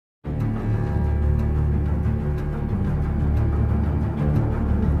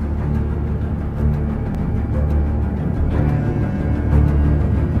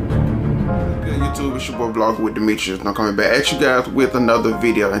It's your boy VWDemetrius, and I'm coming back at you guys with another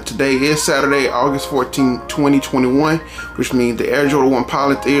video. And today is Saturday, August 14, 2021, which means the Air Jordan 1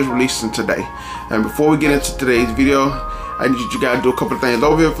 Pollen is releasing today. And before we get into today's video, I need you guys to do a couple of things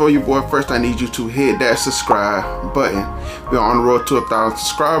over here for you, boy. First, I need you to hit that subscribe button. We're on the road to 1,000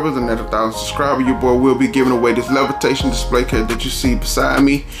 subscribers, and at 1,000 subscribers, your boy will be giving away this levitation display case that you see beside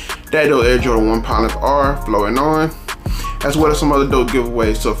me. That those Air Jordan 1 Pollens are flowing on, as well as some other dope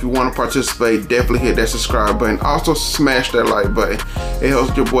giveaways. So if you want to participate, definitely hit that subscribe button. Also smash that like button. It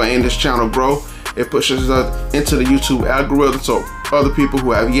helps your boy and this channel grow. It pushes us into the YouTube algorithm, so other people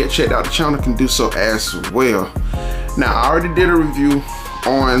who have yet checked out the channel can do so as well. Now, I already did a review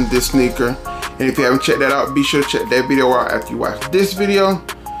on this sneaker, and if you haven't checked that out, be sure to check that video out after you watch this video.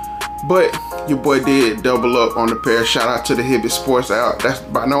 But your boy did double up on the pair. Shout out to the Hibbett Sports out. That's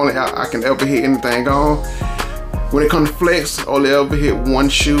about the only out I can ever hit anything on. When it comes to flex, I only ever hit one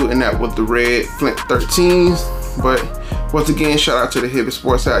shoe, and that was the red Flint 13s. But once again, shout out to the Hibbett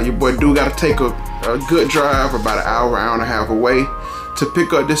Sports out. Your boy do gotta take a good drive, about an hour and a half away, to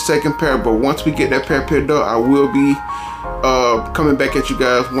pick up this second pair. But once we get that pair picked up, I will be coming back at you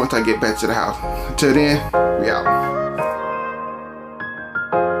guys once I get back to the house. Until then, we out.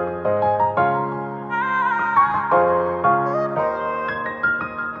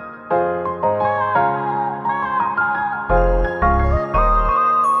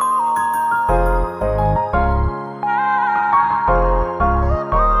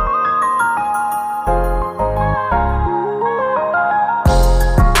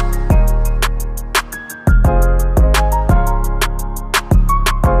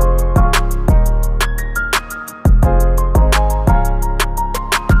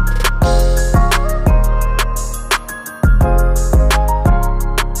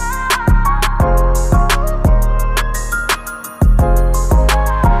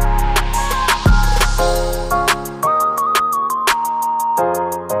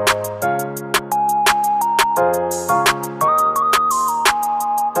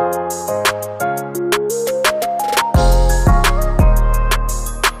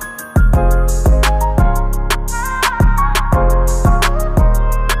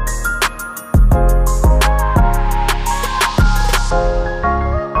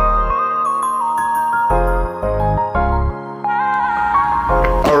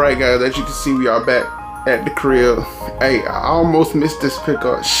 Alright guys, as you can see, we are back at the crib. Hey, I almost missed this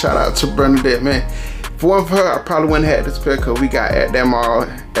pickup. Shout out to Bernadette, man. If it wasn't for her, I probably wouldn't have had this pickup. We got at that mall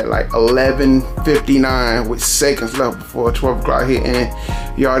at like 11:59 with seconds left before 12 o'clock hit,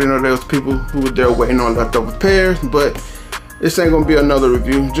 and you already know there was people who were there waiting on leftover pairs. But this ain't gonna be another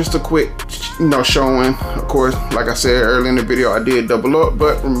review, just a quick, showing. Of course, like I said earlier in the video, I did double up,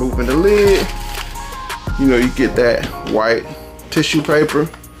 but removing the lid, you get that white tissue paper.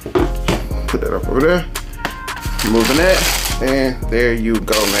 Put that up over there, moving that, and there you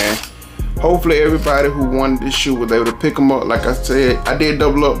go, man. Hopefully everybody who wanted this shoe was able to pick them up. Like I said, I did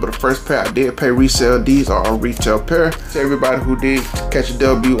double up, but the first pair I did pay resale. These are a retail pair. To everybody who did catch a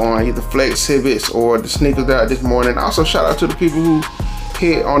W on either Flex, Hibbets, or the sneakers out this morning. Also shout out to the people who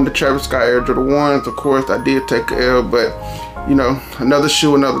hit on the Travis Scott Air Jordan 1s. Of course, I did take a L, but another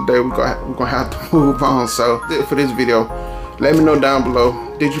shoe, another day. We're gonna have to move on. So that's it for this video. Let me know down below,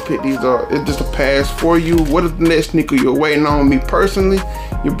 did you pick these up? Is this a pass for you? What is the next sneaker you're waiting on? Me personally,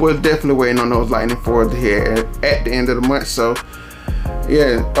 your boy's definitely waiting on those Lightning 4s here at the end of the month. So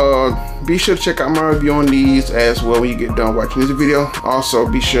yeah, be sure to check out my review on these as well when you get done watching this video. Also,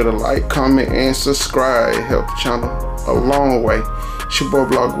 be sure to like, comment, and subscribe. It helps the channel a long way. It's your boy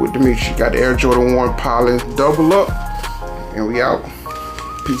VWDemetrius. Got the Air Jordan 1 Pollen double up, and we out.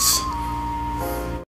 Peace.